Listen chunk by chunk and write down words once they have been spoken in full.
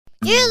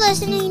You're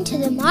listening to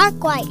The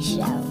Mark White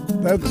Show.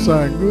 That's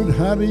good.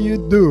 How do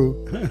you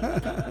do?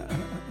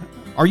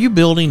 Are you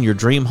building your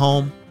dream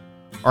home?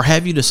 Or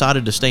have you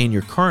decided to stay in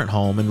your current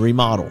home and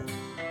remodel?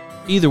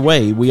 Either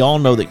way, we all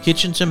know that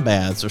kitchens and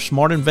baths are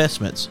smart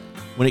investments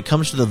when it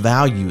comes to the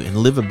value and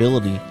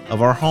livability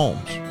of our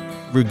homes.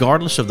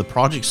 Regardless of the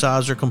project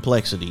size or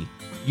complexity,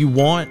 you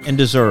want and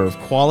deserve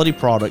quality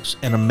products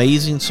and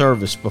amazing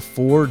service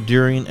before,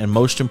 during, and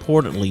most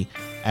importantly,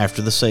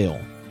 after the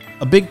sale.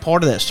 A big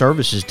part of that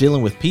service is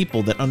dealing with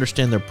people that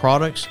understand their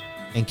products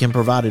and can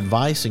provide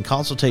advice and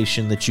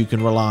consultation that you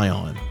can rely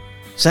on.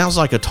 Sounds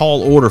like a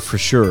tall order for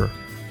sure.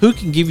 Who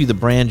can give you the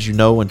brands you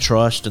know and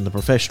trust and the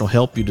professional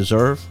help you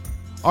deserve?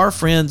 Our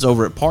friends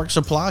over at Park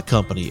Supply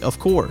Company, of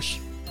course.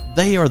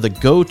 They are the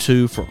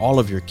go-to for all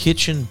of your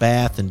kitchen,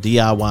 bath, and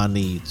DIY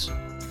needs.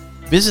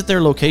 Visit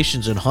their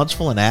locations in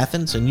Huntsville and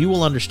Athens, and you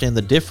will understand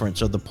the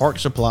difference of the Park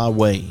Supply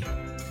way.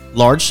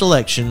 Large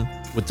selection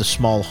with the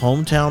small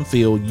hometown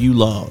feel you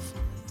love.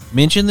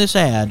 Mention this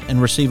ad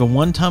and receive a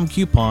one-time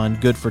coupon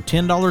good for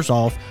 $10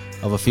 off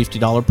of a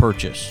 $50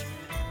 purchase.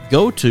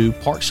 Go to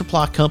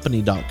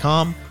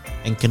parksupplycompany.com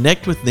and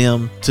connect with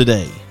them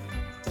today.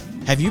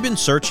 Have you been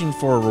searching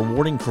for a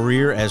rewarding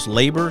career as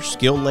labor,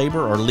 skilled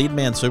labor, or lead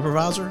man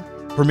supervisor?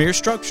 Premier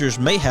Structures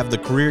may have the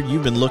career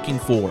you've been looking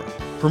for.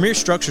 Premier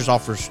Structures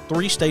offers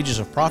 3 stages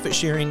of profit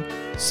sharing,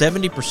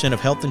 70%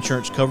 of health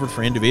insurance covered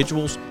for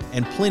individuals,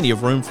 and plenty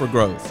of room for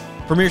growth.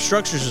 Premier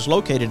Structures is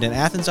located in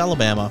Athens,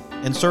 Alabama,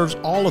 and serves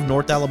all of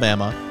North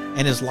Alabama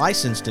and is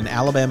licensed in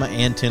Alabama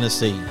and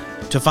Tennessee.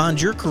 To find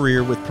your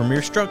career with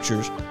Premier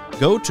Structures,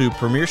 go to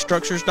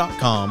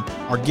premierstructures.com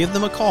or give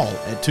them a call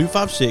at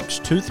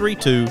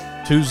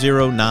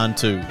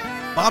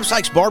 256-232-2092. Bob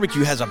Sykes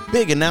Barbecue has a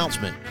big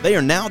announcement. They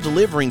are now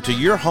delivering to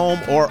your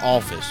home or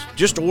office.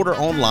 Just order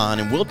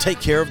online and we'll take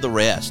care of the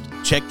rest.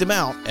 Check them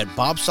out at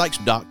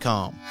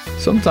bobsykes.com.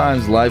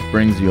 Sometimes life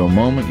brings you a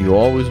moment you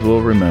always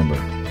will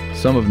remember.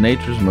 Some of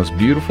nature's most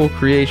beautiful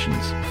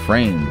creations,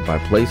 framed by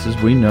places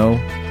we know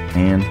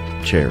and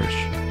cherish.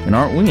 And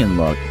aren't we in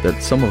luck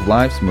that some of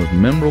life's most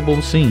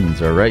memorable scenes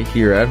are right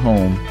here at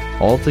home,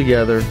 all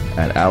together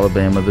at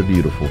Alabama the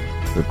Beautiful,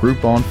 the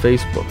group on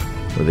Facebook,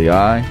 where the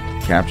eye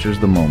captures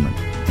the moment,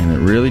 and it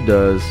really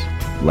does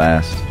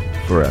last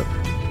forever.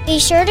 Be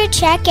sure to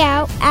check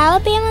out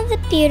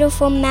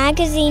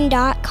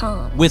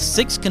alabamathebeautifulmagazine.com. With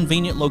 6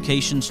 convenient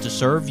locations to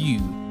serve you,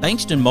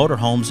 Bankston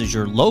Motorhomes is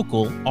your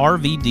local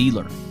RV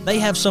dealer. They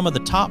have some of the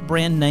top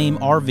brand name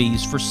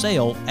RVs for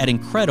sale at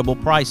incredible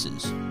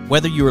prices.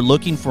 Whether you are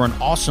looking for an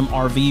awesome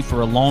RV for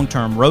a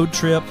long-term road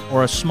trip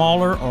or a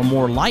smaller or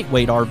more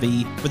lightweight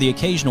RV for the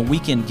occasional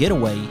weekend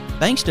getaway,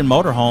 Bankston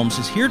Motorhomes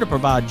is here to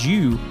provide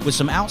you with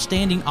some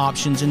outstanding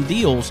options and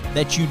deals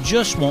that you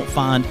just won't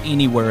find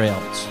anywhere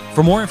else.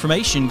 For more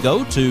information,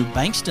 go to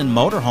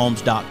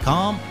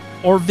bankstonmotorhomes.com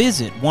or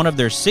visit one of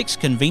their 6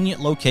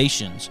 convenient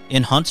locations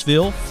in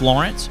Huntsville,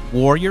 Florence,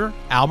 Warrior,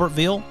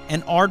 Albertville,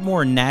 and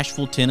Ardmore in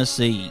Nashville,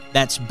 Tennessee.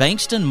 That's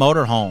Bankston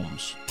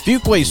Motorhomes.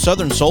 Fuquay's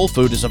Southern Soul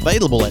Food is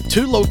available at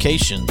 2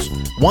 locations,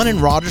 one in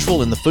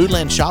Rogersville in the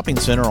Foodland Shopping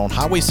Center on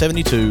Highway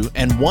 72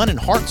 and one in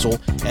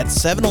Hartselle at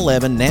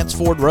 711 Nance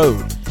Ford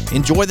Road.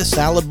 Enjoy the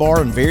salad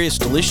bar and various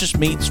delicious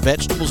meats,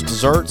 vegetables,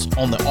 desserts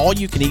on the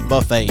all-you-can-eat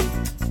buffet.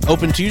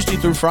 Open Tuesday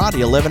through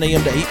Friday, 11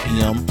 a.m. to 8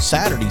 p.m.,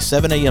 Saturday,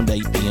 7 a.m. to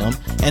 8 p.m.,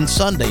 and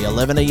Sunday,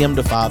 11 a.m.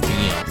 to 5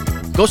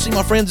 p.m. Go see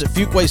my friends at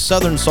Fuquay's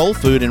Southern Soul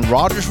Food in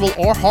Rogersville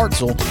or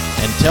Hartselle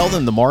and tell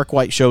them the Mark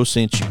White Show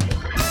sent you.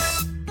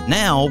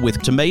 Now,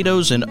 with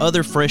tomatoes and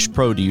other fresh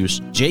produce,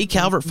 J.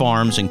 Calvert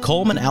Farms in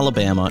Coleman,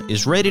 Alabama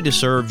is ready to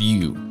serve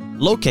you.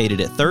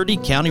 Located at 30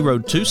 County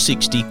Road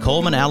 260,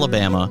 Coleman,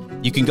 Alabama,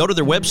 you can go to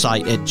their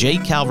website at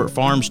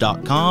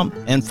jcalvertfarms.com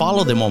and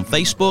follow them on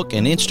Facebook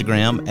and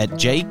Instagram at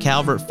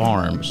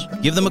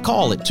jcalvertfarms. Give them a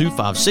call at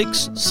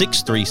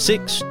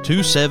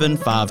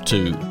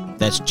 256-636-2752.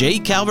 That's J.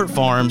 Calvert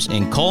Farms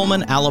in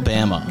Coleman,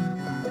 Alabama.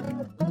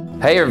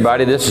 Hey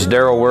everybody, this is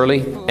Darryl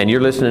Worley, and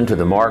you're listening to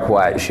The Mark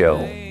White Show.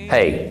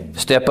 Hey,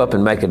 step up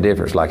and make a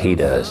difference like he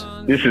does.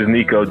 This is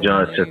Nico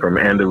Johnson from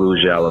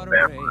Andalusia,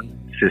 Alabama,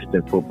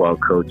 assistant football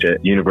coach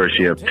at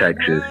University of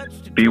Texas.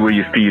 Be where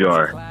your feet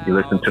are. You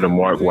listen to The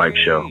Mark White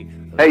Show.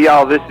 Hey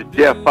y'all, this is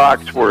Jeff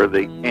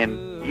Foxworthy, and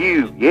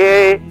you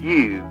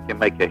can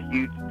make a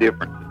huge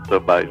difference in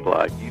somebody's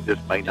life. You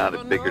just may not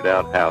have figured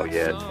out how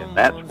yet, and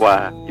that's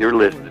why you're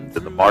listening to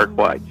The Mark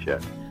White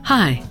Show.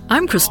 Hi,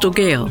 I'm Crystal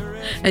Gale,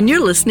 and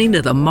you're listening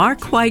to The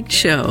Mark White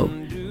Show.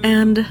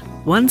 And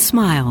one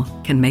smile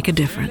can make a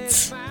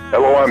difference.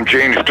 Hello, I'm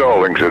Gene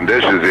Stallings, and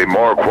this is The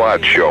Mark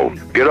White Show.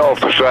 Get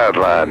off the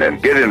sideline and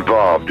get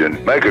involved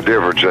and make a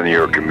difference in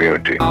your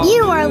community.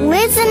 You are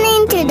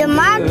listening to The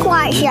Mark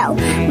White Show.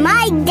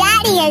 My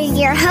daddy is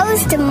your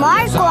host,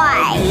 Mark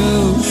White.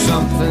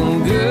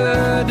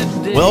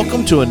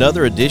 Welcome to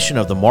another edition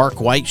of The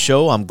Mark White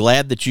Show. I'm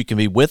glad that you can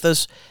be with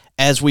us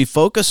as we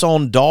focus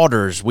on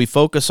daughters. We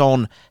focus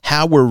on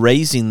how we're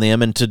raising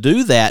them, and to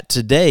do that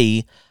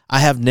today, I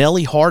have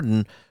Nellie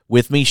Harden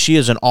With me, she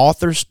is an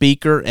author,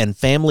 speaker, and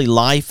family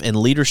life and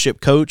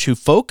leadership coach who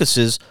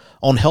focuses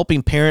on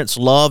helping parents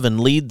love and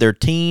lead their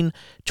tween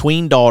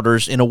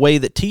daughters in a way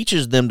that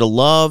teaches them to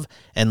love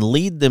and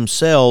lead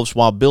themselves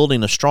while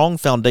building a strong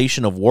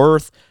foundation of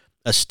worth,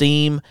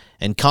 esteem,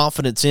 and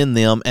confidence in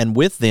them and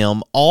with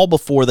them all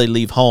before they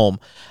leave home.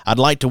 I'd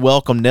like to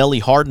welcome Nellie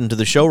Harden to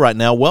the show right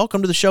now.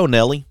 Welcome to the show,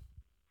 Nellie.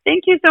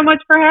 Thank you so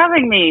much for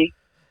having me.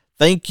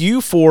 Thank you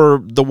for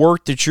the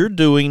work that you're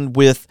doing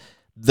with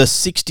the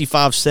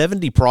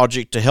 6570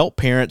 project to help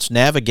parents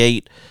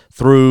navigate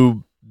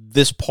through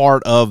this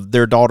part of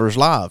their daughters'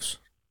 lives.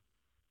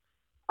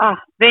 Oh,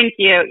 thank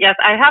you. Yes,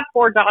 I have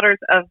 4 daughters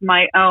of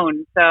my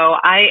own, so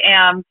I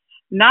am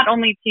not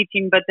only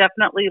teaching but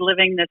definitely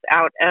living this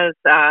out as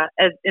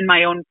in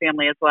my own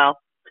family as well.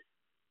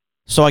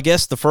 So I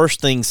guess the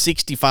first thing,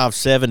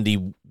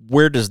 6570,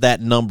 where does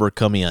that number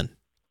come in?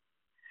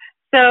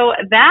 So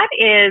that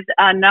is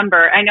a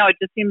number. I know it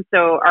just seems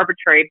so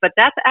arbitrary, but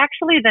that's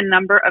actually the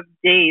number of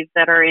days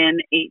that are in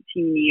 18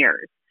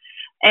 years.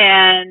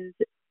 And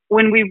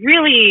when we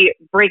really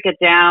break it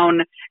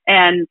down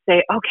and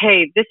say,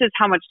 okay, this is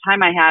how much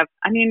time I have,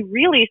 I mean,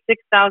 really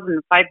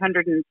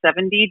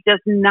 6,570 does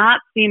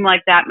not seem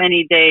like that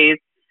many days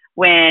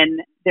when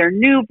they're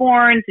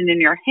newborns and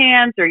in your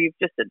hands, or you've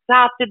just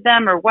adopted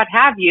them or what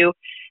have you.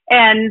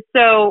 And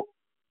so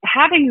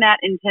having that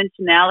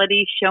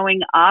intentionality,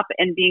 showing up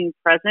and being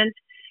present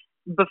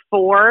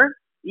before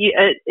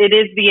it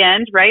is the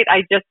end, right?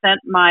 I just sent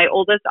my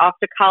oldest off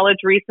to college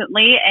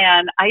recently,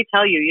 and I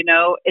tell you,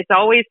 it's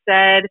always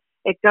said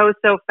it goes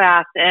so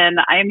fast, and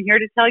I am here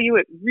to tell you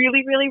it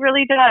really, really,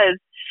 really does.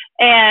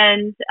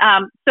 And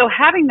so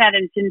having that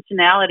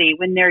intentionality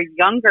when they're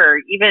younger,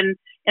 even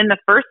in the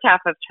first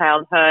half of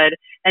childhood,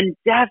 and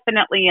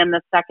definitely in the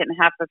second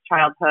half of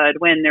childhood,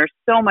 when there's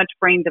so much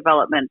brain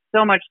development,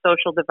 so much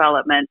social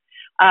development,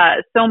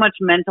 so much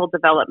mental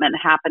development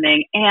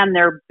happening, and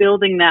they're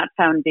building that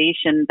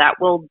foundation that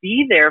will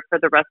be there for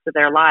the rest of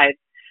their lives.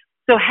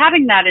 So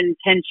having that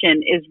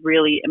intention is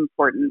really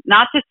important.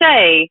 Not to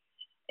say,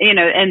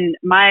 and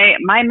my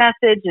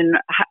message and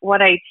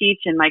what I teach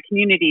in my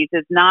communities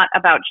is not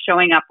about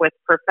showing up with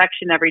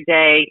perfection every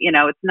day.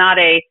 It's not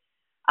a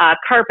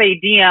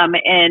carpe diem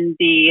in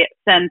the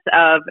sense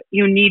of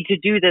you need to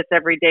do this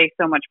every day,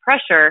 so much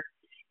pressure.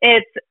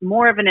 It's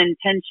more of an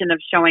intention of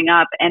showing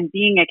up and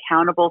being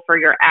accountable for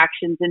your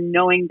actions and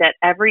knowing that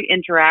every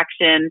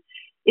interaction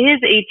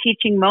is a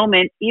teaching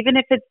moment, even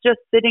if it's just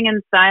sitting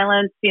in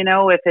silence,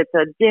 if it's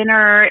a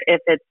dinner,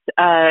 if it's,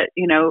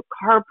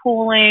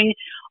 carpooling.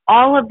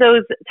 All of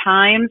those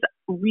times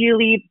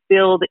really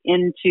build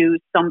into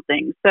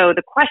something. So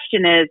the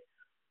question is,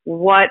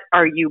 what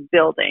are you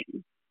building?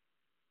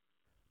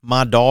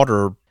 My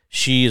daughter,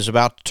 she is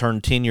about to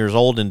turn 10 years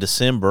old in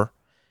December,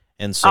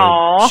 and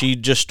so she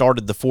just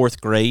started the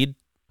 4th grade.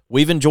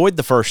 We've enjoyed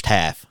the first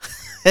half,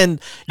 and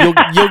you'll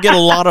get a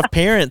lot of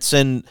parents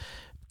and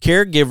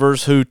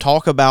caregivers who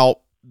talk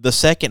about the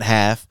second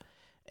half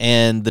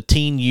and the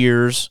teen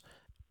years.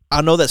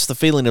 I know that's the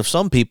feeling of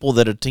some people,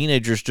 that a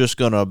teenager's just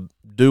going to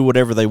do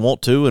whatever they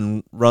want to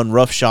and run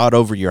roughshod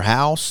over your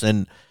house,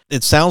 and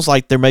it sounds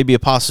like there may be a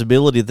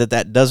possibility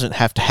that doesn't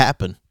have to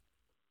happen.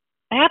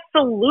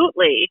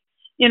 Absolutely.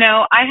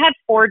 I had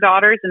 4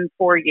 daughters in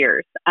 4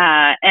 years.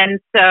 And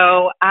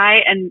so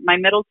and my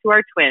middle 2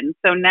 are twins.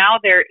 So now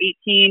they're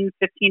 18,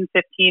 15,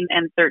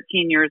 and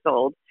 13 years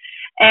old.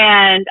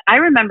 And I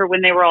remember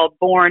when they were all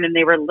born and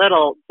they were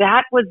little,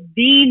 that was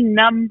the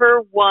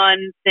number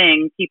one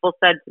thing people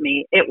said to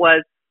me. It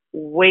was,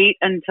 wait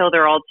until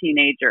they're all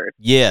teenagers.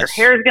 Yes. Your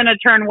hair's going to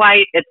turn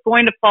white. It's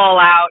going to fall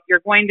out.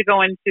 You're going to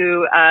go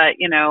into, a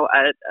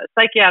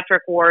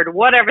psychiatric ward,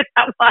 whatever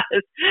that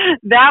was.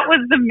 That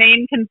was the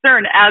main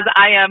concern as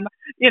I am,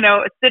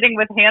 sitting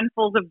with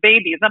handfuls of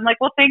babies. I'm like,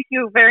 well, thank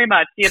you very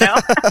much,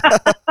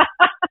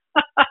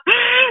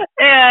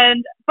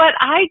 But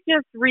I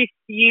just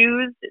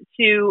refused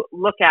to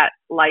look at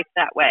life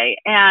that way.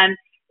 And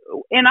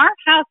in our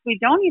house, we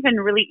don't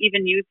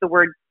even use the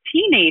word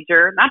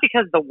teenager, not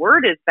because the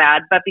word is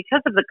bad, but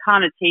because of the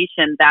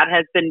connotation that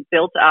has been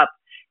built up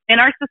in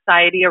our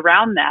society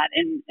around that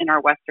in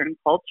our Western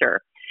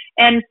culture.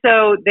 And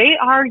so they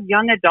are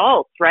young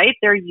adults, right?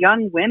 They're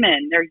young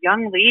women, they're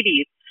young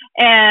ladies.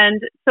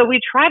 And so we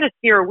try to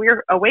steer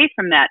away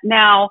from that.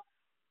 Now,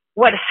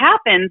 what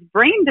happens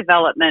brain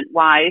development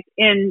wise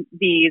in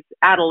these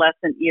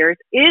adolescent years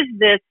is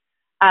this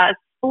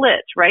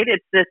split, right?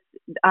 It's this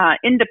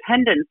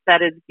independence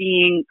that is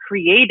being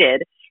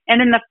created.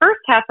 And in the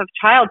first half of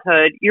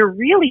childhood, you're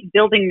really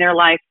building their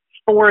life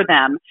for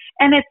them.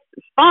 And it's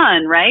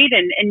fun, right?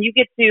 And you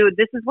get to,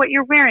 this is what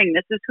you're wearing.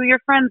 This is who your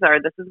friends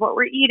are. This is what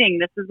we're eating.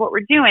 This is what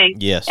we're doing.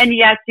 Yes. And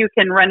yes, you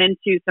can run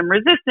into some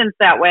resistance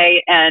that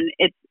way. And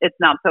it's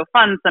not so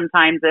fun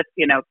sometimes if,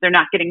 they're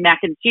not getting mac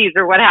and cheese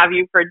or what have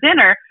you for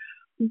dinner,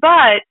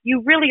 but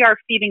you really are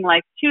feeding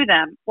life to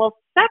them. Well,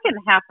 second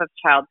half of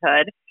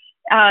childhood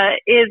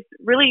is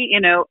really,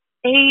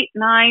 8,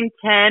 9,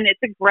 10. It's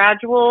a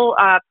gradual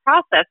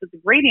process. It's a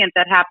gradient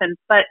that happens,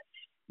 but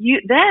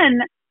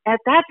then at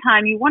that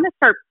time, you want to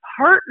start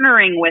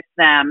partnering with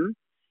them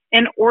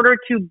in order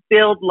to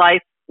build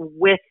life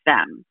with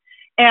them.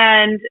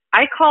 And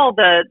I call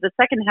the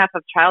second half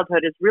of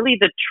childhood is really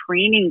the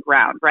training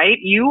ground, right?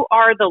 You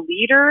are the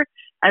leader.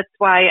 That's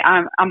why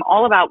I'm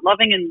all about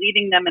loving and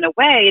leading them in a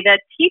way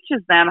that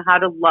teaches them how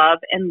to love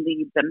and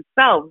lead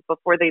themselves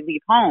before they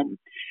leave home.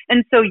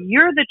 And so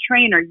you're the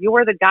trainer,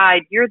 you're the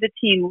guide, you're the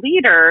team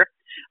leader,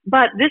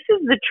 but this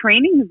is the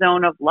training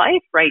zone of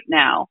life right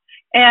now.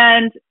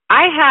 And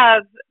I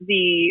have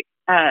the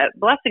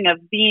blessing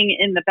of being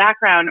in the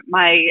background.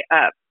 My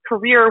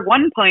career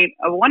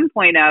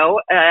 1.0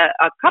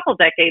 a couple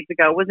decades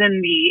ago was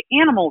in the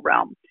animal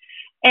realm.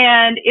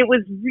 And it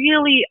was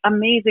really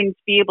amazing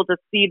to be able to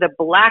see the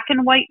black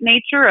and white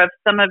nature of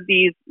some of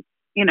these,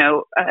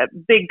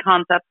 big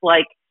concepts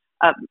like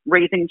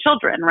raising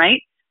children,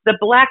 right? The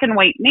black and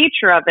white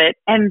nature of it.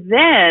 And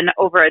then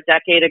over a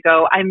decade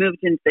ago, I moved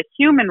into the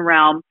human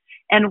realm,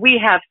 and we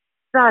have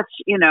such,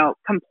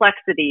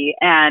 complexity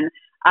and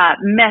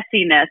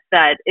messiness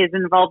that is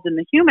involved in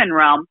the human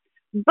realm.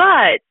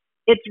 But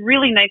it's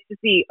really nice to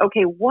see,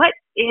 okay, what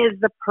is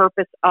the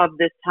purpose of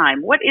this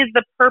time? What is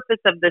the purpose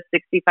of the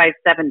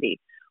 65-70?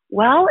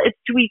 Well, it's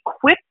to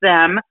equip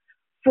them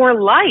for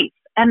life.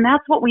 And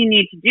that's what we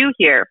need to do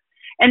here.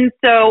 And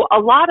so a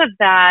lot of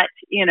that,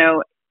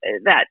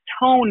 that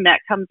tone that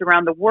comes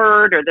around the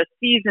word or the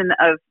season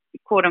of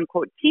quote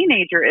unquote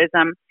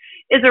teenagerism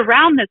is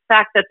around this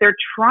fact that they're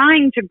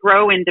trying to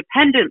grow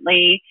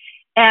independently.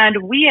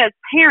 And we as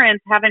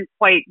parents haven't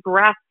quite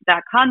grasped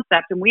that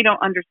concept, and we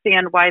don't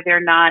understand why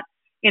they're not,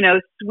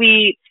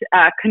 sweet,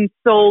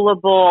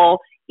 consolable,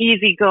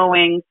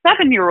 easygoing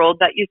 7-year-old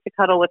that used to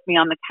cuddle with me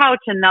on the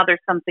couch, and now there's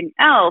something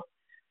else.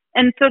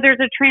 And so there's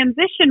a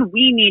transition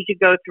we need to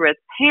go through as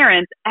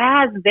parents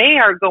as they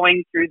are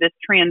going through this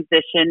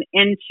transition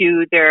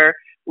into their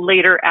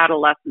later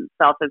adolescent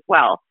self as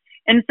well.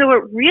 And so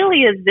it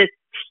really is this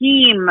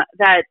team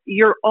that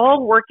you're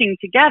all working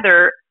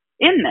together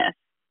in this.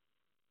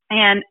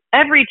 And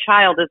every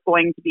child is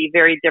going to be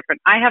very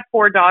different. I have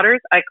 4 daughters.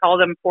 I call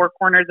them 4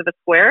 corners of a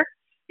square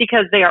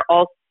because they are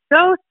all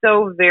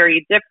so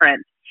very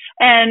different.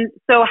 And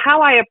so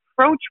how I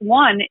approach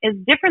one is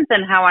different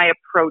than how I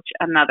approach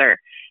another.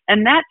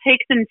 And that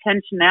takes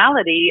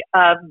intentionality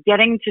of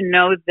getting to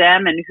know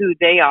them and who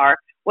they are,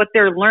 what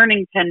their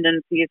learning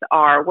tendencies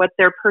are, what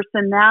their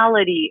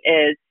personality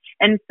is.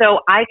 And so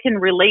I can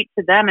relate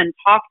to them and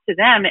talk to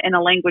them in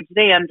a language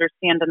they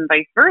understand and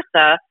vice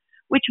versa,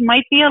 which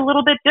might be a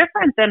little bit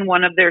different than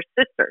one of their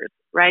sisters,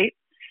 right?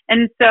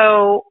 And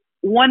so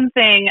one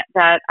thing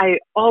that I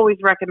always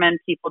recommend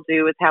people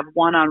do is have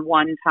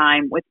one-on-one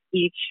time with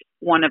each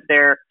one of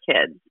their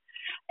kids.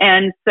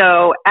 And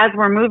so as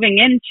we're moving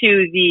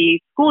into the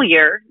school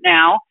year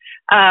now,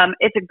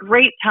 it's a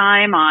great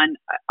time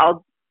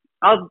I'll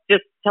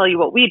just tell you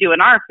what we do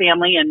in our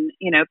family, and,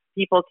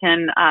 people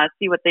can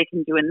see what they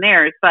can do in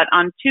theirs. But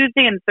on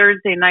Tuesday and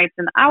Thursday nights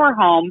in our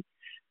home,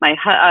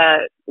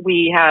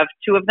 we have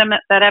 2 of them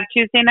that have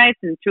Tuesday nights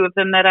and 2 of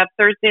them that have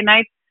Thursday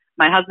nights.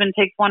 My husband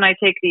takes one, I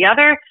take the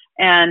other,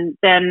 and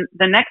then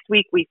the next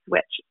week we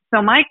switch.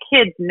 So my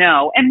kids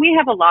know, and we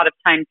have a lot of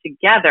time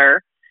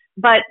together,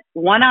 but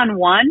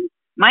one-on-one,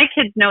 my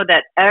kids know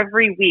that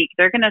every week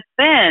they're going to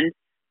spend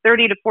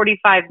 30 to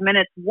 45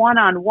 minutes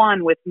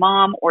one-on-one with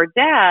mom or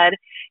dad,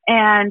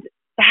 and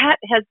that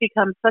has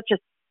become such a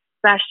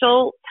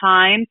special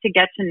time to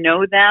get to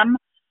know them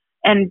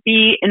and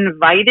be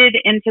invited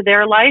into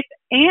their life,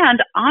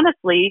 and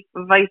honestly,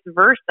 vice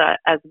versa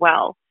as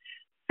well.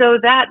 So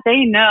that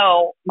they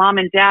know mom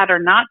and dad are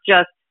not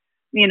just,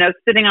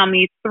 sitting on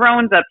these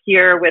thrones up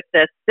here with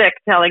this stick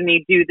telling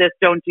me, do this,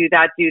 don't do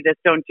that, do this,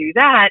 don't do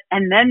that.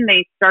 And then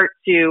they start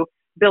to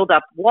build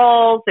up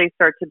walls. They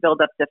start to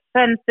build up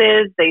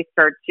defenses. They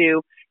start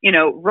to,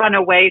 run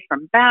away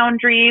from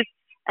boundaries.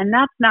 And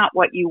that's not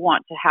what you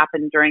want to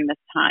happen during this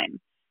time.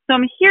 So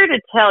I'm here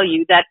to tell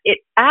you that it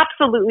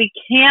absolutely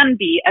can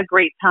be a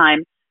great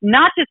time,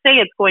 not to say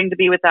it's going to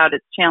be without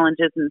its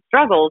challenges and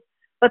struggles,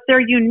 but they're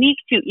unique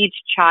to each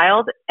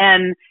child,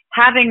 and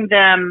having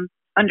them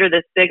under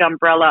this big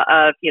umbrella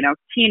of,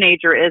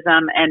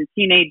 teenagerism and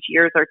teenage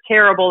years are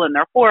terrible and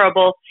they're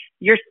horrible,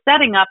 you're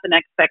setting up an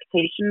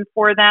expectation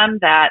for them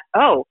that,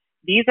 oh,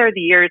 these are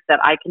the years that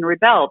I can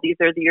rebel. These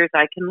are the years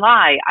I can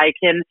lie. I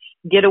can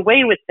get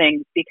away with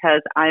things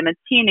because I'm a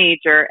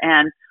teenager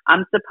and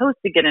I'm supposed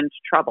to get into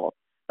trouble.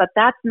 But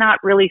that's not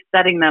really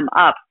setting them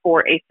up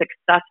for a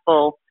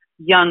successful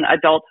young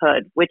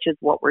adulthood, which is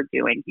what we're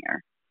doing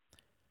here.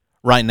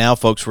 Right now,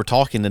 folks, we're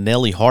talking to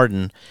Nellie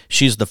Harden.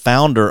 She's the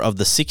founder of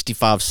the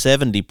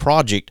 6570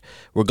 Project.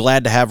 We're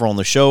glad to have her on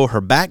the show.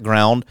 Her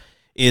background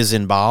is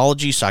in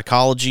biology,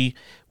 psychology,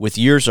 with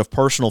years of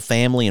personal,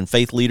 family, and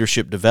faith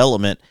leadership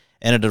development,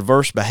 and a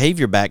diverse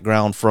behavior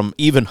background from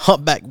even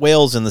humpback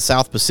whales in the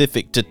South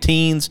Pacific to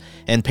teens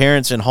and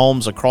parents in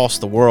homes across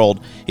the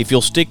world. If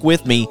you'll stick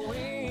with me,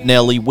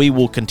 Nellie, we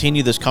will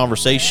continue this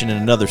conversation in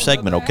another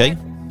segment, okay?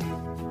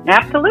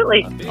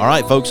 Absolutely. All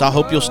right, folks, I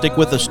hope you'll stick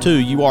with us, too.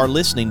 You are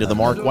listening to The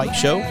Mark White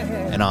Show.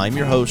 and I'm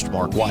your host,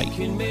 Mark White.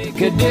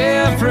 Make a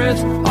difference.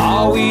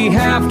 All we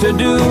have to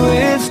do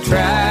is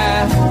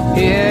try.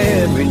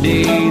 Yeah, every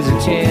day's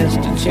a chance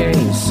to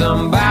change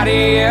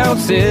somebody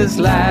else's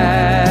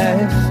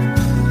life.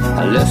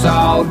 Let's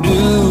all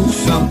do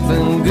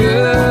something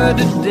good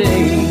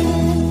today.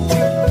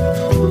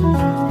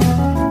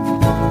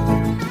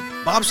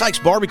 Bob Sykes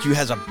Barbecue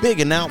has a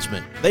big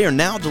announcement. They are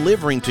now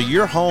delivering to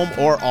your home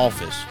or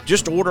office.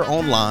 Just order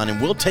online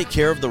and we'll take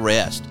care of the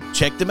rest.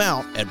 Check them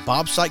out at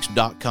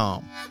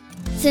bobsykes.com.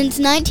 Since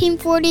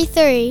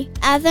 1943,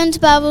 Athens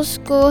Bible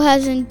School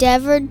has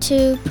endeavored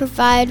to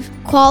provide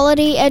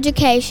quality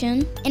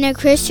education in a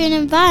Christian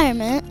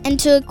environment and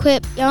to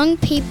equip young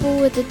people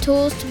with the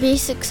tools to be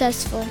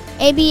successful.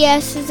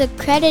 ABS is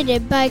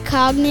accredited by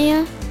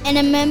Cognia and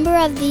a member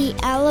of the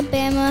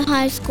Alabama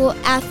High School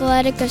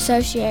Athletic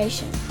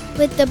Association.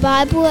 With the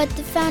Bible at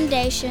the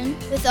foundation,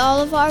 with all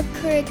of our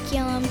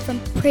curriculum from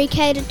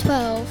pre-K to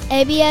 12,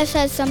 ABS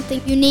has something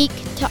unique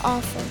to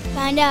offer.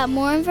 Find out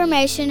more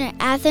information at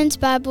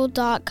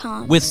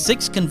athensbible.com. With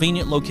 6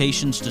 convenient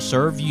locations to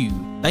serve you,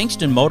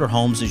 Bankston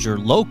Motorhomes is your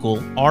local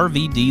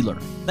RV dealer.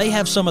 They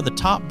have some of the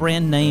top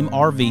brand name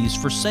RVs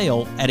for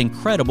sale at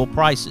incredible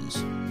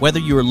prices. Whether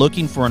you are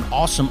looking for an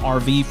awesome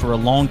RV for a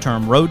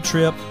long-term road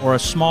trip or a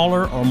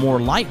smaller or more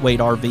lightweight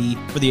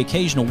RV for the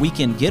occasional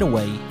weekend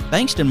getaway,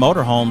 Bankston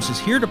Motorhomes is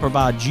here to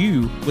provide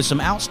you with some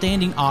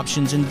outstanding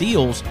options and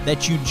deals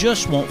that you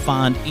just won't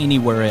find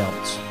anywhere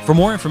else. For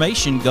more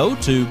information, go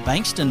to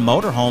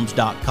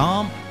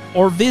bankstonmotorhomes.com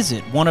or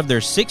visit one of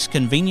their 6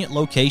 convenient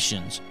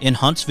locations in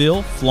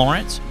Huntsville,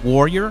 Florence,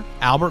 Warrior,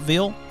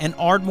 Albertville, and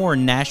Ardmore,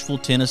 Nashville,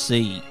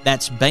 Tennessee.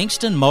 That's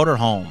Bankston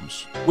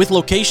Motorhomes. With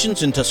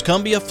locations in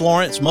Tuscumbia,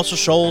 Florence, Muscle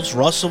Shoals,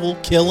 Russellville,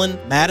 Killen,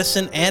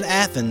 Madison, and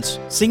Athens,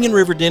 Singing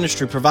River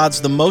Dentistry provides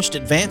the most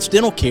advanced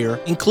dental care,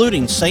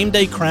 including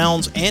same-day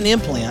crowns and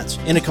implants,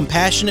 in a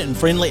compassionate and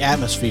friendly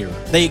atmosphere.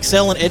 They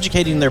excel in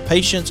educating their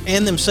patients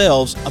and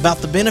themselves about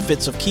the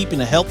benefits of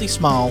keeping a healthy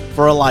smile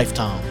for a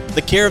lifetime.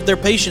 The care of their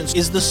patients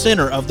is the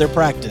center of their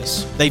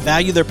practice. They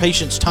value their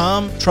patients'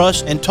 time,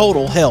 trust, and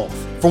total health.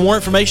 For more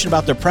information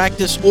about their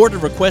practice or to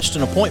request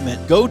an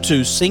appointment, go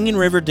to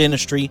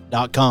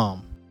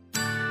singingriverdentistry.com.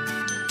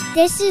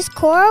 This is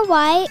Cora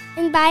White,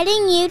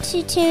 inviting you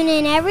to tune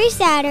in every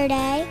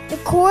Saturday to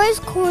Cora's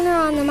Corner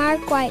on the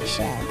Mark White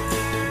Show.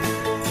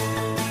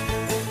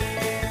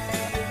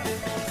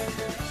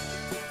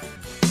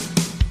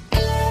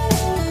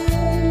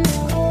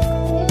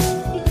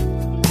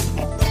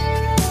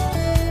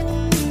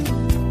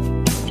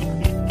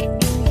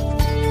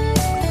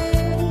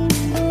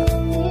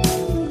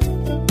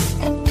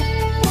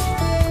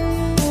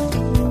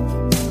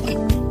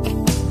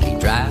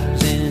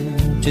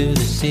 To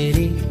the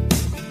city,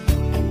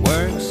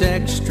 works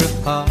extra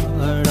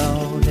hard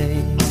all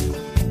day,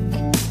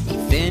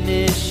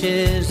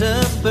 finishes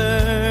up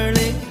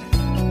early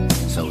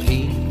so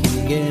he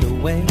can get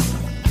away,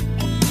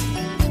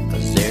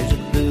 'cause there's a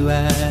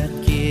blue-eyed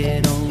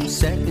kid on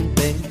second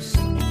base,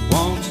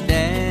 wants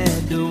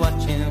dad to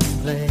watch him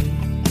play.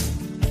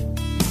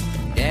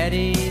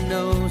 Daddy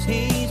knows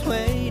he's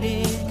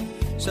waiting,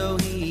 so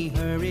he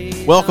hurries.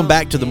 Welcome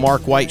back to the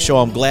Mark White Show.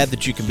 I'm glad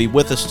that you can be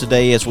with us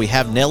today as we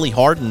have Nellie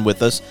Harden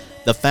with us,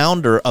 the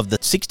founder of the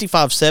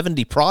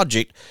 6570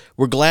 Project.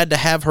 We're glad to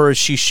have her as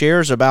she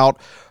shares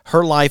about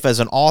her life as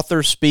an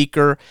author,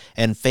 speaker,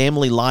 and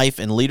family life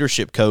and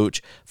leadership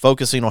coach,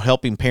 focusing on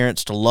helping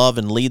parents to love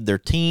and lead their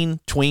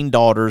tween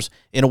daughters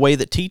in a way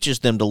that teaches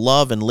them to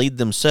love and lead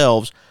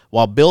themselves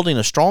while building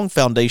a strong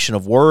foundation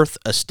of worth,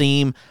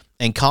 esteem,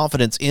 and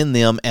confidence in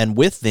them and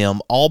with them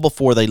all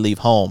before they leave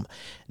home.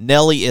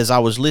 Nellie, as I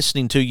was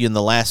listening to you in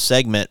the last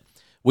segment,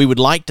 we would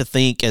like to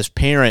think as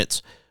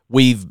parents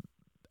we've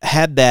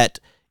had that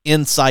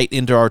insight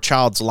into our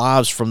child's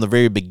lives from the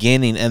very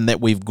beginning, and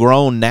that we've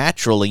grown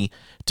naturally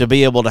to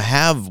be able to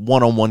have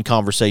one-on-one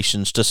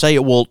conversations, to say,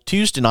 well,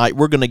 Tuesday night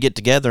we're going to get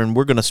together and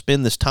we're going to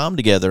spend this time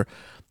together.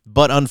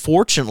 But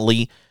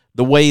unfortunately,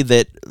 the way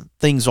that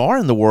things are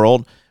in the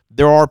world,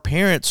 there are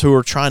parents who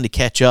are trying to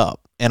catch up.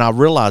 And I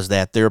realize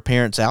that there are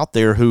parents out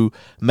there who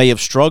may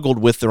have struggled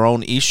with their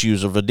own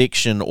issues of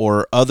addiction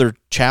or other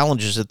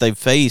challenges that they've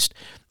faced,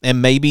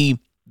 and maybe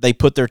they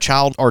put their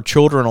child or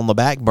children on the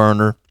back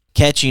burner.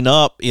 Catching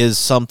up is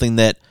something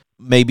that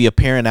maybe a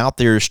parent out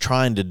there is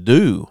trying to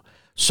do.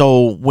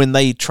 So when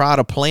they try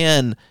to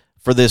plan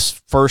for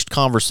this first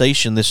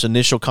conversation, this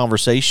initial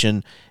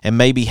conversation, and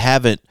maybe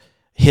haven't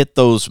hit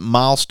those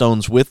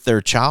milestones with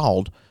their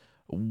child,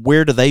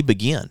 where do they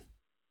begin?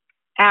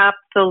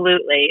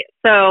 Absolutely.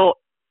 So,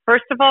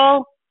 first of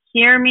all,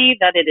 hear me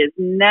that it is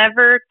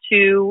never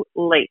too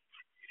late.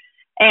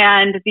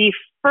 And the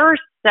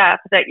first step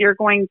that you're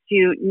going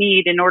to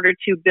need in order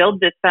to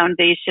build this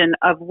foundation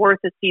of worth,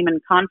 esteem,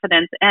 and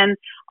confidence, and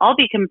I'll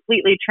be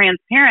completely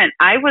transparent,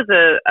 I was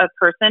a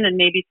person, and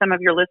maybe some of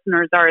your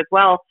listeners are as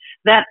well,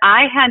 that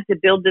I had to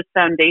build this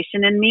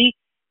foundation in me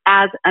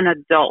as an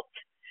adult.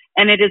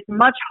 And it is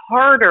much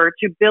harder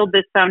to build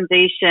this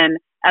foundation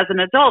as an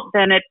adult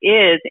than it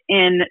is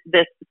in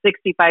this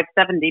 65,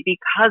 70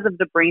 because of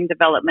the brain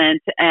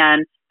development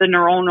and the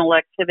neuronal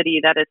activity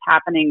that is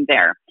happening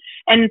there.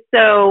 And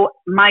so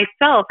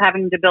myself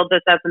having to build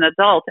this as an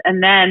adult,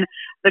 and then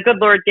the good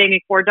Lord gave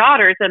me 4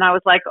 daughters, and I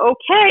was like,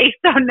 okay,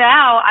 so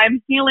now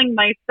I'm healing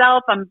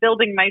myself, I'm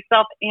building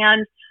myself,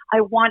 and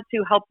I want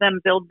to help them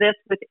build this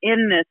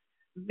within this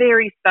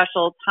very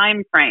special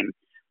time frame.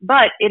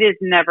 But it is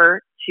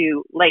never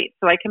too late.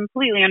 So I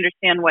completely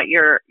understand what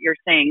you're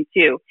saying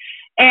too.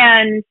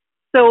 And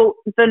so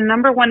the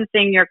number one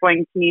thing you're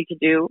going to need to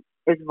do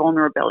is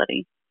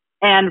vulnerability.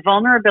 And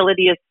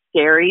vulnerability is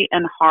scary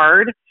and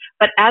hard,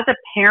 but as a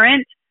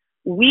parent,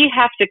 we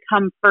have to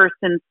come first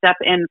and step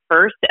in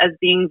first as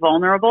being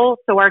vulnerable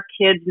so our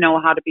kids know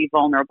how to be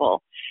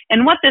vulnerable.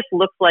 And what this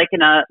looks like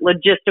in a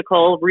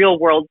logistical, real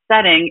world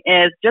setting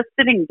is just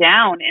sitting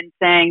down and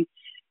saying,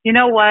 you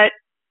know what,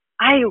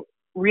 I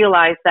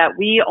realize that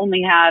we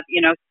only have,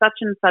 such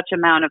and such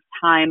amount of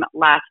time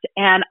left.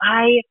 And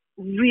I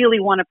really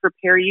want to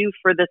prepare you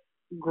for this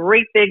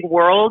great big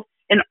world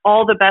in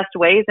all the best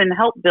ways and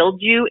help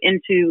build you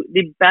into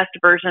the best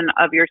version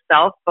of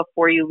yourself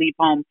before you leave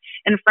home.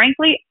 And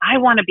frankly, I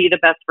want to be the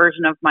best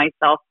version of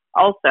myself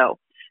also.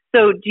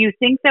 So do you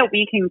think that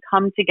we can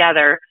come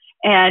together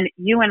and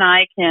you and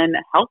I can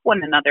help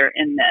one another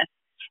in this?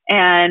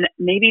 And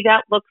maybe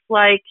that looks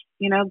like,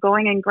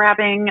 going and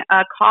grabbing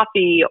a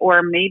coffee,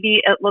 or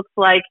maybe it looks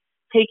like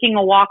taking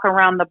a walk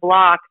around the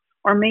block,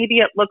 or maybe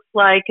it looks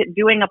like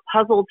doing a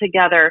puzzle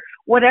together,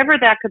 whatever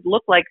that could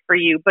look like for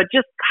you. But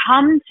just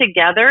come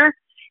together,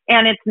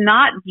 and it's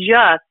not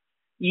just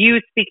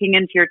you speaking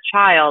into your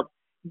child.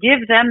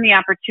 Give them the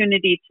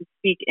opportunity to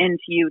speak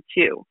into you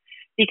too,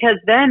 because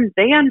then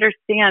they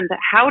understand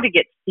how to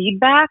get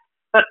feedback,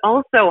 but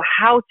also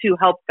how to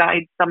help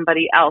guide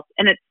somebody else.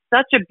 And it's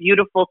such a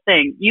beautiful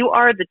thing. You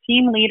are the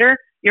team leader.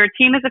 Your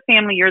team is a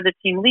family. You're the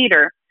team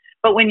leader.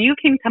 But when you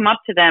can come up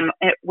to them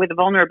with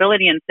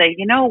vulnerability and say,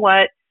 you know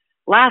what,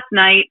 last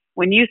night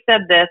when you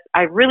said this,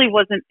 I really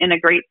wasn't in a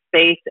great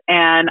space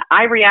and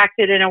I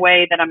reacted in a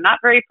way that I'm not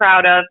very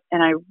proud of,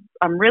 and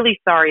I'm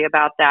really sorry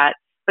about that.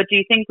 But do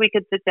you think we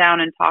could sit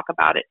down and talk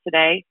about it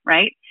today,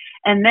 right?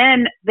 And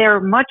then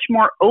they're much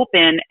more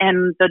open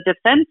and the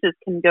defenses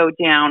can go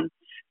down.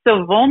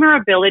 So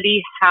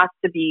vulnerability has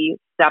to be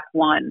step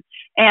one.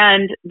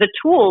 And the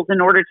tools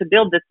in order to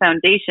build this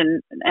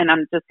foundation, and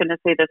I'm just going to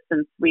say this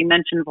since we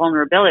mentioned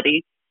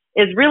vulnerability,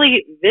 is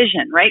really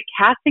vision, right?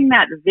 Casting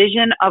that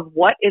vision of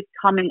what is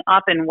coming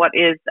up and what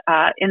is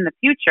in the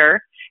future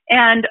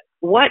and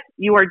what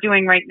you are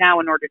doing right now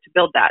in order to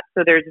build that.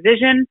 So there's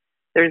vision,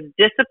 there's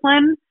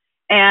discipline.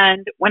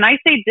 And when I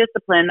say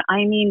discipline,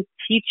 I mean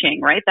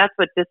teaching, right? That's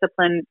what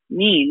discipline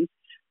means.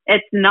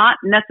 It's not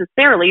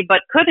necessarily,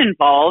 but could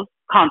involve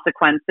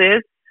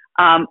consequences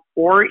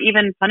or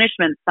even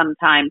punishment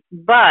sometimes.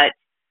 But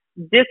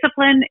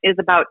discipline is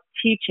about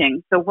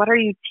teaching. So what are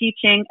you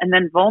teaching? And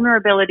then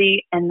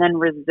vulnerability and then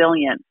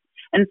resilience.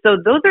 And so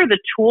those are the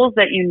tools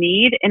that you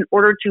need in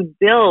order to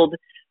build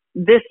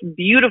this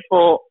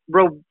beautiful,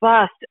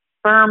 robust,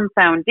 firm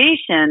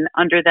foundation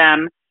under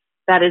them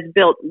that is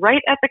built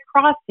right at the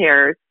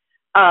crosshairs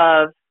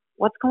of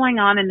what's going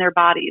on in their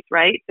bodies,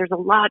 right? There's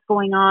a lot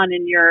going on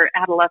in your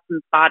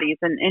adolescents' bodies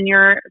and in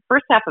your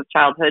first half of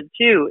childhood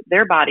too,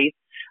 their bodies.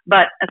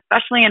 But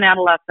especially in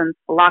adolescence,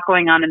 a lot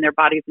going on in their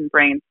bodies and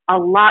brains, a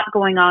lot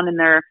going on in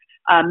their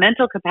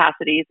mental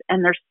capacities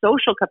and their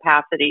social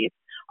capacities,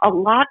 a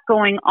lot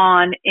going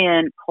on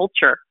in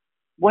culture.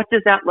 What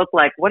does that look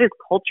like? What is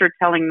culture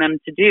telling them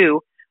to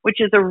do? Which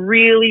is a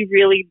really,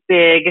 really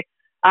big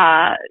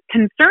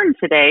concern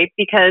today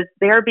because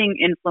they're being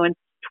influenced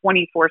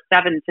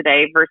 24/7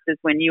 today versus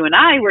when you and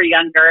I were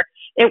younger,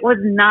 it was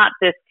not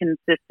this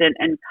consistent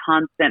and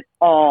constant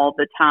all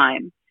the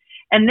time.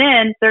 And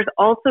then there's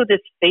also this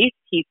faith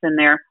piece in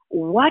there.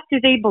 What do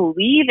they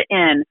believe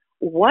in?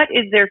 What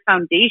is their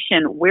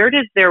foundation? Where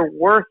does their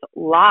worth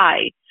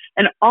lie?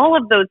 And all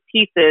of those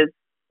pieces,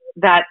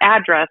 that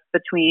address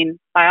between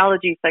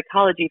biology,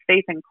 psychology,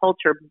 faith, and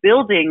culture,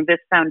 building this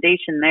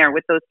foundation there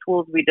with those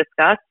tools we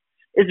discussed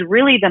is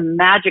really the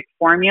magic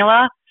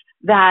formula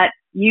that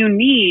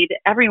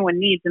everyone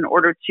needs in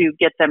order to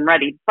get them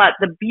ready. But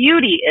the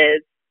beauty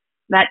is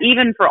that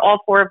even for all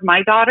 4 of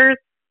my daughters,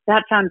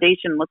 that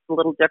foundation looks a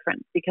little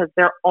different because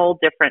they're all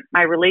different.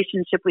 My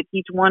relationship with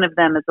each one of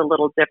them is a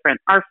little different.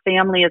 Our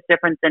family is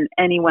different than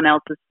anyone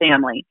else's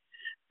family.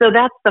 So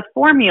that's the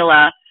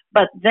formula,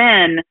 but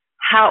then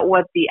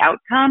what the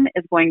outcome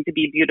is going to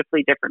be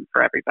beautifully different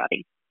for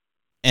everybody.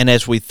 And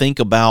as we think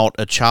about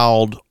a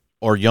child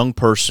or young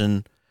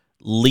person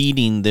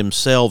leading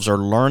themselves or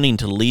learning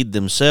to lead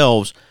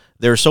themselves,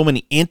 there are so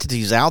many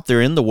entities out there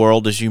in the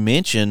world, as you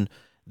mentioned,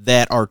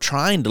 that are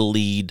trying to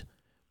lead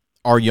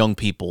our young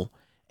people.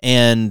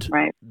 And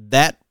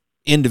that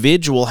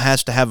individual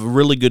has to have a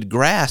really good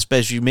grasp,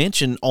 as you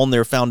mentioned, on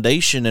their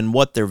foundation and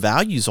what their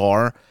values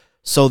are,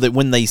 so that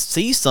when they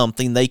see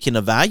something, they can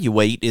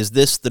evaluate, is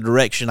this the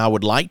direction I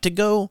would like to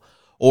go?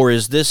 Or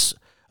is this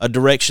a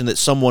direction that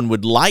someone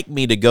would like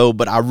me to go,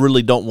 but I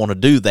really don't want to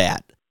do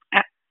that?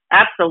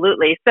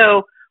 absolutely.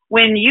 So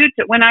when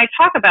I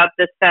talk about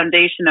this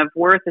foundation of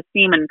worth,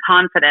 esteem, and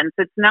confidence,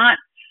 it's not,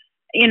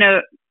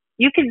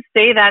 you can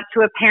say that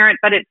to a parent,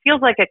 but it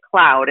feels like a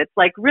cloud. It's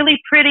like really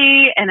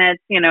pretty and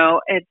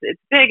it's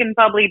big and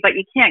bubbly, but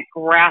you can't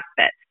grasp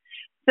it.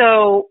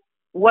 So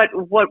what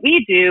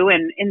we do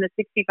in the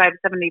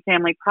 6570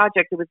 Family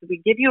Project was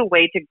we give you a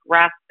way to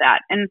grasp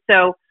that. And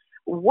so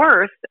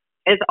worth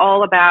is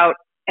all about,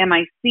 am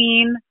I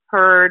seen,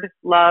 heard,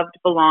 loved,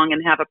 belong,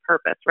 and have a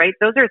purpose, right?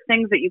 Those are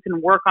things that you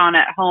can work on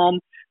at home,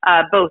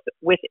 both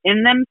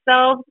within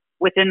themselves,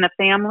 within the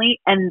family,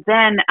 and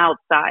then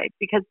outside.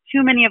 Because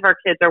too many of our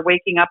kids are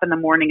waking up in the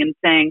morning and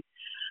saying,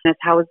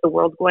 how is the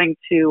world going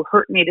to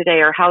hurt me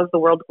today? Or how is the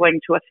world going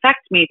to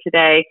affect me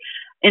today?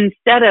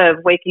 Instead of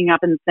waking up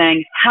and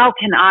saying, how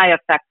can I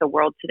affect the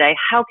world today?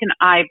 How can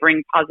I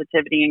bring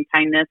positivity and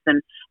kindness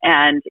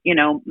and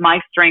my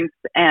strengths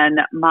and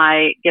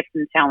my gifts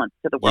and talents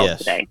to the world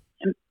today?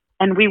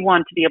 And we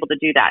want to be able to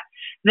do that.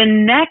 The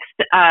next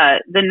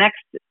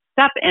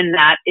step in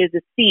that is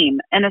esteem.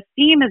 And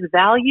esteem is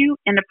value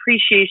and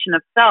appreciation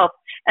of self.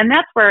 And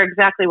that's where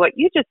exactly what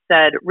you just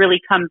said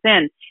really comes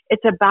in.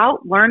 It's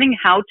about learning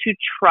how to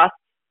trust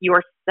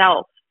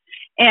yourself.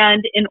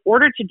 And in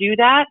order to do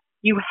that,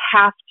 you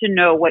have to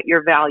know what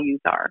your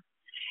values are.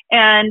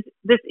 And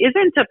this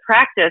isn't a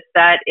practice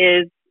that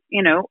is,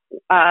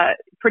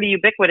 pretty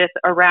ubiquitous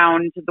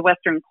around the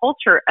Western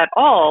culture at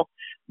all.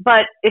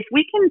 But if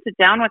we can sit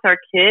down with our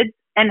kids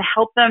and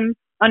help them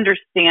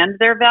understand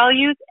their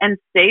values and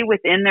stay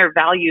within their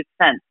values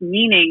sense,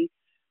 meaning,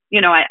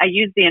 I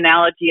use the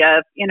analogy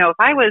of, if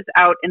I was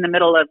out in the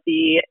middle of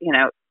the,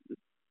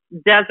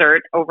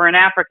 desert over in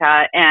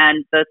Africa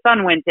and the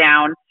sun went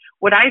down,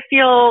 would I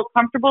feel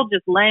comfortable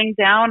just laying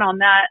down on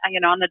that,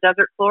 on the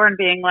desert floor and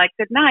being like,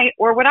 good night?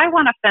 Or would I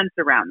want a fence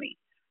around me?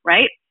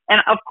 Right.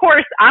 And of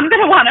course, I'm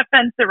going to want a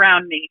fence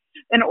around me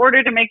in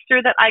order to make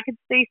sure that I could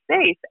stay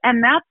safe.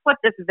 And that's what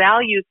this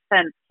values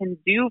fence can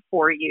do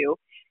for you.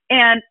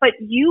 But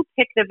you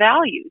pick the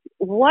values.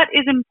 What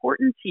is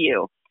important to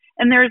you?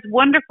 And there's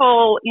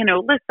wonderful,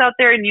 lists out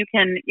there, and you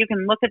can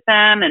look at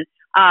them and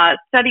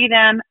study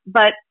them.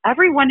 But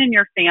everyone in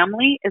your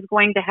family is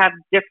going to have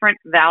different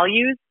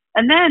values.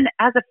 And then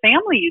as a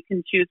family, you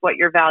can choose what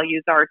your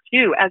values are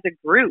too, as a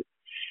group.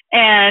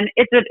 And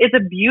it's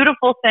a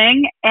beautiful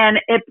thing, and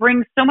it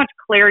brings so much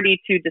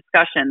clarity to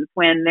discussions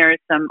when there's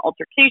some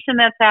altercation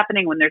that's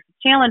happening, when there's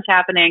a challenge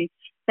happening,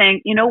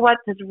 saying, you know what,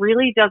 this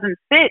really doesn't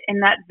fit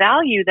in that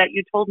value that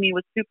you told me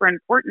was super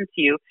important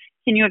to you.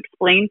 Can you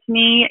explain to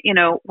me,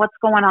 what's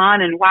going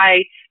on and why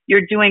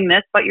you're doing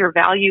this, but your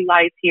value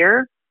lies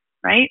here,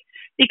 right?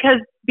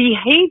 Because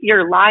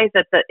behavior lies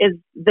is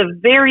the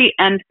very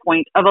end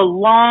point of a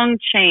long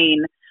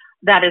chain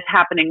that is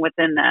happening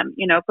within them.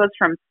 It goes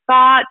from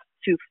thought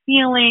to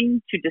feeling,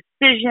 to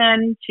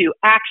decision, to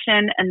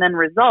action, and then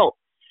result.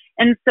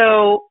 And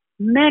so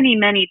many,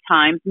 many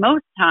times,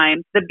 most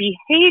times, the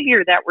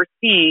behavior that we're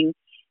seeing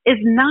is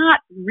not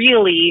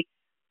really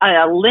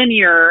a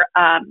linear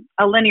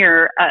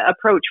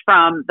approach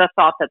from the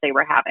thought that they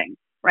were having,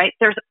 right?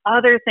 There's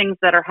other things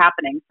that are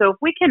happening. So if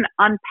we can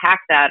unpack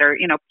that or,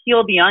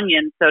 peel the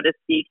onion, so to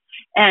speak,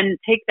 and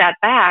take that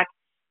back,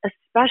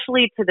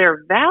 especially to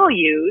their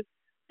values,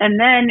 and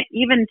then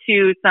even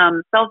to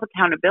some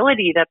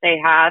self-accountability that they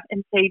have,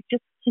 and say,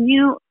 just, can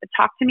you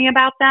talk to me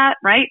about that,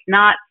 right?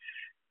 Not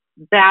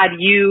bad,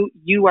 you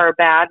are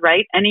bad,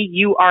 right? Any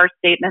you are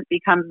statement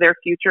becomes their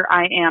future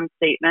I am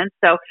statement.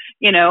 So,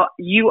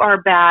 you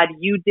are bad,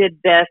 you did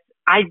this,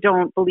 I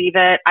don't believe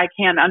it, I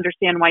can't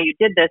understand why you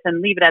did this,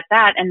 and leave it at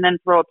that, and then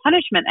throw a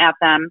punishment at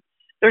them.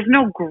 There's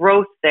no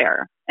growth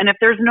there. And if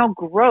there's no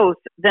growth,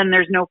 then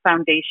there's no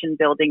foundation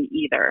building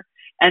either.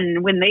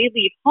 And when they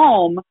leave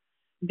home,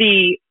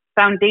 the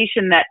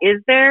foundation that is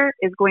there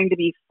is going to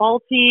be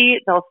faulty.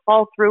 They'll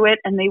fall through it,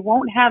 and they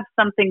won't have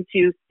something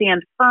to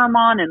stand firm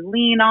on and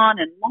lean on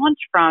and launch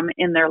from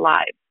in their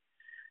lives.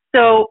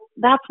 So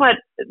that's what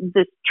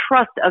this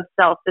trust of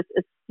self, this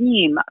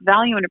esteem,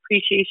 value, and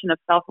appreciation of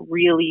self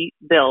really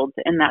builds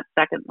in that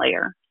second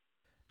layer.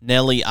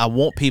 Nellie, I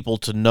want people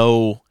to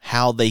know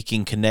how they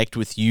can connect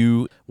with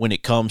you when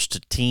it comes to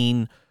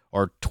teen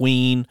or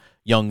tween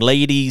young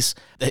ladies,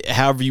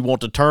 however you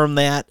want to term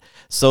that,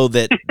 so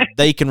that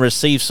they can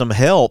receive some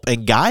help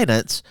and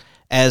guidance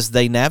as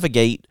they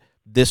navigate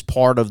this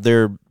part of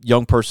their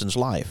young person's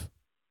life.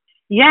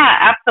 Yeah,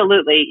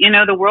 absolutely.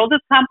 The world is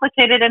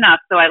complicated enough,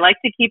 so I like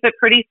to keep it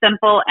pretty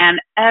simple, and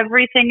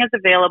everything is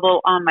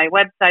available on my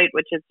website,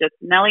 which is just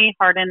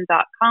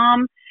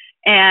nellieharden.com,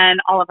 and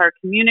all of our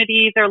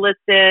communities are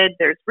listed.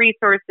 There's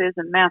resources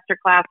and master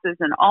classes,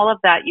 and all of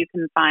that you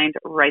can find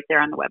right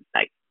there on the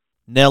website.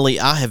 Nellie,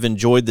 I have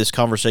enjoyed this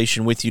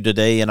conversation with you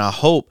today, and I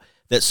hope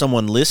that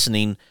someone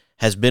listening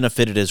has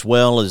benefited as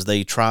well as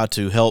they try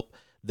to help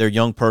their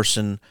young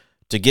person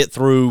to get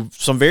through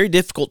some very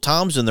difficult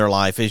times in their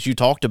life, as you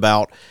talked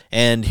about.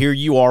 And here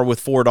you are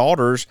with 4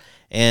 daughters,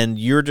 and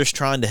you're just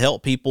trying to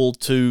help people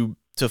to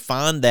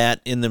find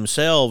that in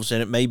themselves.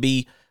 And it may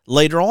be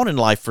later on in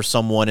life for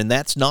someone, and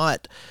that's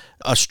not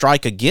a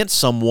strike against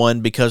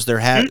someone because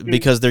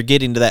because they're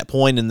getting to that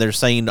point and they're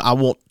saying, I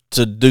want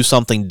to do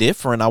something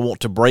different. I want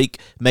to break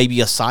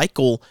maybe a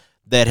cycle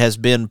that has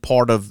been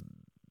part of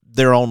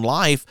their own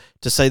life,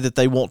 to say that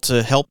they want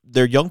to help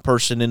their young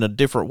person in a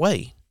different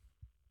way.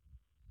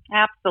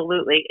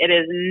 Absolutely. It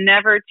is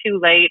never too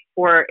late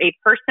for a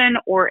person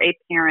or a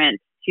parent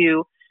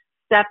to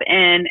step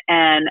in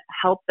and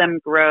help them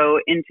grow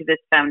into this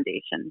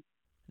foundation.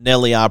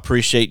 Nellie, I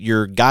appreciate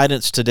your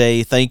guidance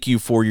today. Thank you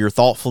for your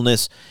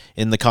thoughtfulness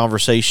in the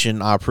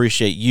conversation. I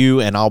appreciate you,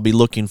 and I'll be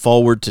looking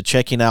forward to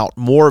checking out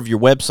more of your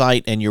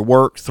website and your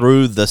work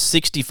through the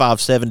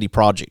 6570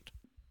 Project.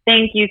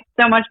 Thank you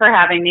so much for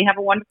having me. Have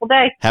a wonderful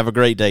day. Have a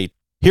great day.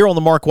 Here on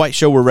the Mark White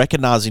Show, we're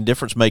recognizing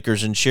difference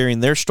makers and sharing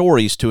their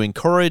stories to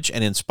encourage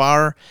and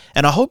inspire.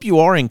 And I hope you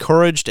are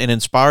encouraged and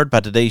inspired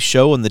by today's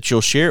show, and that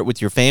you'll share it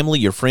with your family,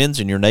 your friends,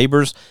 and your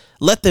neighbors.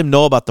 Let them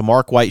know about the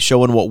Mark White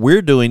Show and what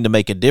we're doing to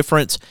make a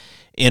difference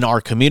in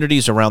our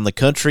communities around the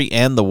country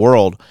and the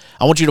world.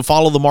 I want you to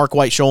follow the Mark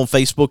White Show on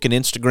Facebook and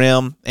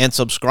Instagram, and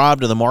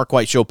subscribe to the Mark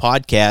White Show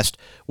podcast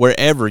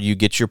wherever you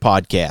get your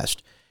podcast.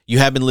 You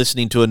have been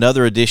listening to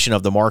another edition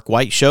of the Mark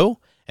White Show,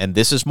 and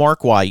this is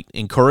Mark White,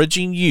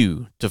 encouraging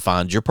you to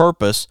find your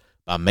purpose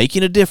by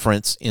making a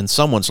difference in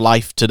someone's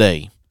life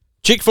today.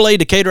 Chick-fil-A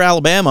Decatur,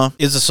 Alabama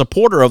is a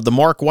supporter of the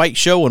Mark White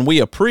Show, and we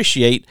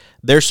appreciate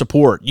their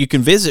support. You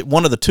can visit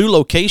one of the two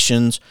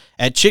locations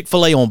at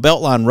Chick-fil-A on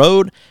Beltline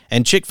Road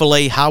and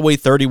Chick-fil-A Highway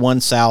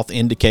 31 South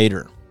in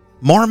Decatur.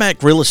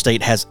 Marmac Real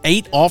Estate has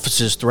 8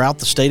 offices throughout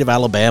the state of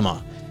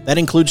Alabama. That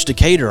includes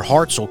Decatur,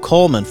 Hartselle,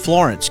 Coleman,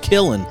 Florence,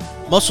 Killen,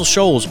 Muscle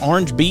Shoals,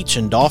 Orange Beach,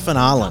 and Dauphin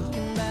Island.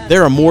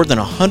 There are more than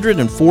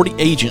 140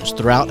 agents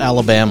throughout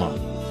Alabama.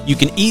 You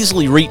can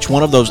easily reach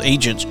one of those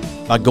agents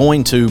by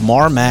going to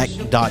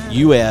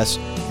marmac.us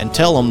and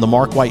tell them the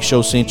Mark White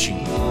Show sent you.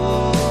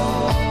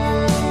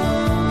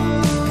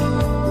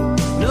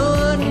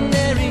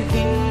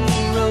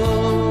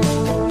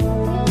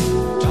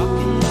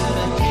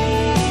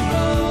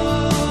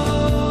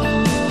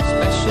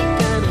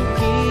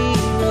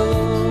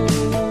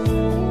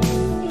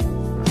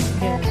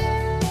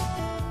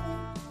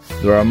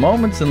 There are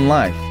moments in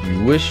life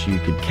you wish you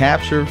could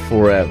capture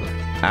forever.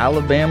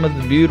 Alabama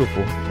the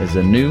Beautiful is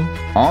a new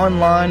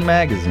online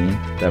magazine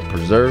that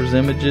preserves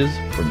images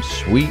from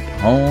sweet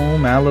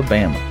home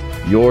Alabama.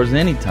 Yours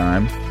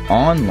anytime,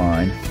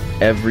 online,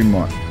 every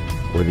month,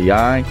 where the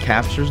eye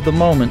captures the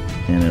moment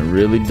and it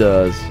really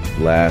does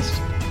last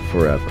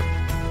forever.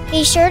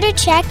 Be sure to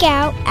check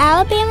out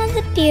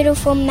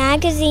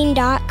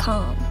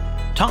alabamathebeautifulmagazine.com.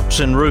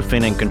 Thompson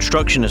Roofing and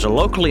Construction is a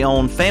locally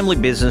owned family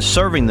business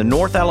serving the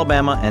North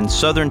Alabama and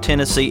Southern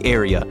Tennessee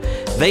area.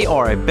 They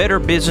are a Better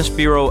Business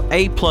Bureau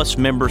A+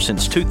 member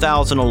since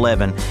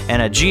 2011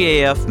 and a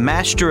GAF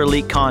Master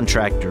Elite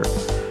Contractor.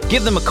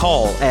 Give them a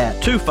call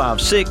at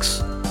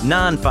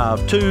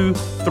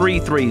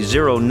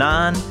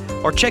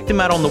 256-952-3309 or check them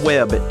out on the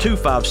web at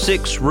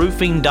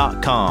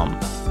 256roofing.com.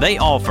 They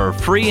offer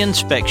free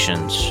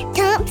inspections.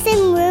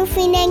 Thompson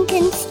Roofing and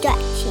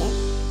Construction.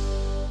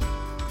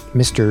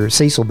 Mr.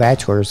 Cecil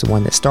Batchelor is the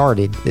one that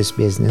started this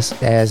business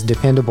as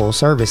Dependable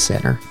Service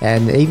Center.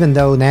 And even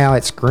though now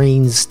it's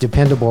Green's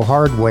Dependable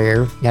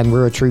Hardware and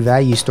we're a True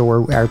Value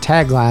store, our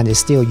tagline is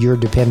still Your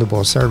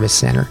Dependable Service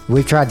Center.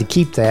 We've tried to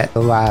keep that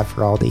alive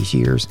for all these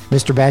years.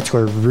 Mr.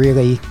 Batchelor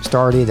really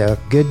started a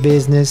good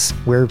business.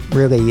 We're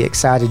really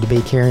excited to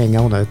be carrying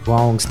on a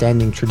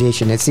long-standing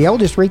tradition. It's the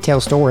oldest retail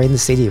store in the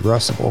city of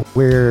Russellville.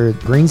 We're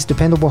Green's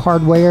Dependable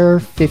Hardware,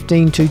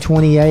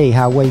 15220A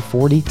Highway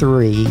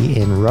 43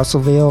 in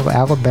Russellville,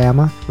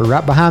 Alabama. We're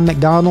right behind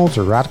McDonald's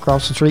or right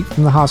across the street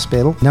from the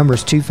hospital. Number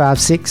is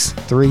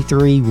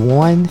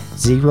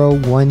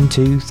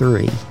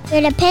 256-331-0123.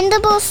 Your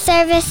Dependable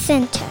Service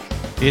Center.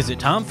 Is it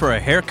time for a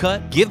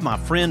haircut? Give my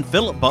friend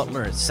Philip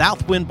Butler at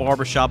Southwind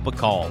Barbershop a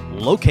call,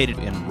 located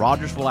in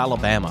Rogersville,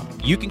 Alabama.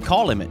 You can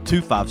call him at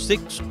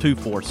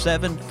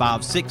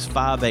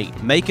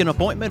 256-247-5658. Make an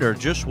appointment or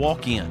just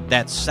walk in.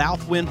 That's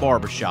Southwind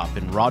Barbershop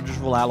in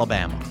Rogersville,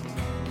 Alabama.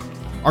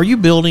 Are you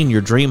building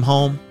your dream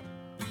home?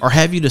 Or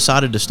have you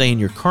decided to stay in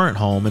your current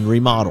home and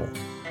remodel?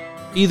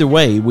 Either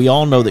way, we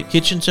all know that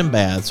kitchens and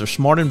baths are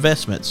smart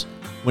investments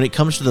when it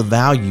comes to the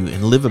value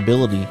and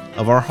livability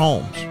of our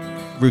homes.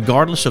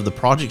 Regardless of the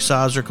project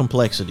size or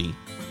complexity,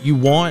 you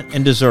want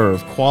and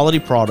deserve quality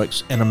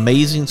products and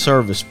amazing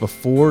service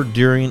before,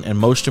 during, and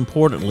most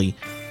importantly,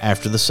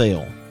 after the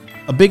sale.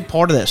 A big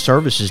part of that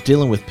service is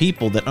dealing with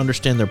people that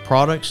understand their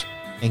products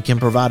and can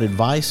provide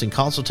advice and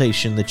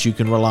consultation that you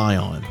can rely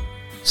on.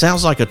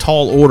 Sounds like a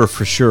tall order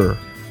for sure.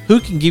 Who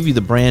can give you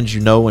the brands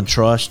you know and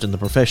trust and the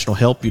professional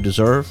help you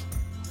deserve?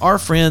 Our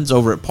friends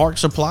over at Park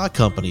Supply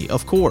Company,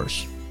 of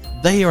course.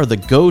 They are the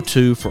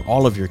go-to for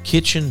all of your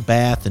kitchen,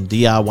 bath, and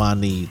DIY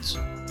needs.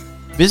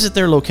 Visit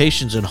their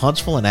locations in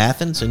Huntsville and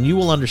Athens, and you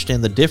will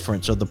understand the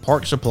difference of the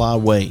Park Supply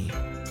way.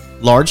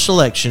 Large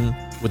selection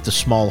with the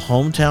small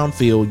hometown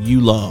feel you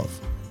love.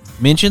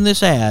 Mention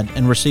this ad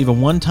and receive a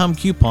one-time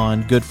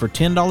coupon good for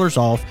 $10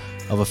 off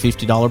of a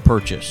 $50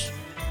 purchase.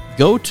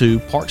 Go to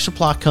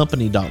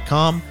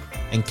parksupplycompany.com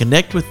and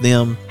connect with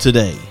them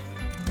today.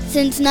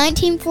 Since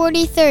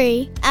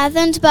 1943,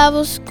 Athens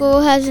Bible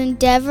School has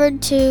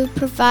endeavored to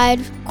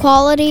provide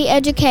quality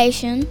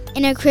education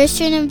in a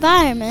Christian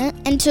environment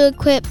and to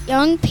equip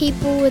young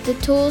people with the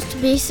tools to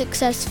be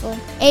successful.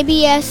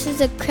 ABS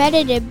is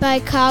accredited by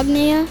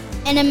Cognia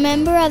and a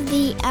member of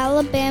the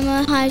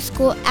Alabama High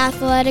School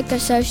Athletic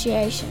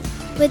Association.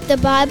 With the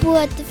Bible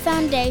at the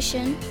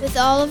foundation, with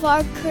all of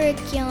our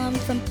curriculum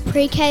from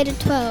pre-K to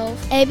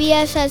 12,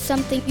 ABS has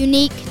something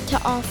unique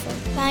to offer.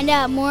 Find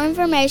out more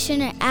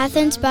information at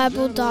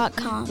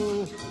athensbible.com.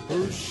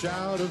 Who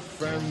shout a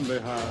friendly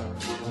hi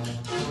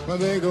when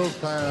they go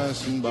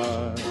passing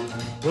by,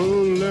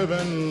 who live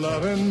and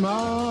love in my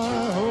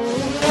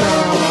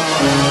hometown.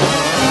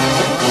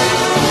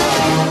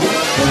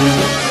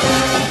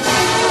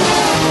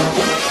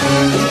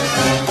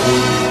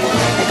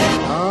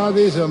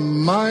 These are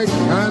my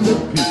kind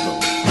of people.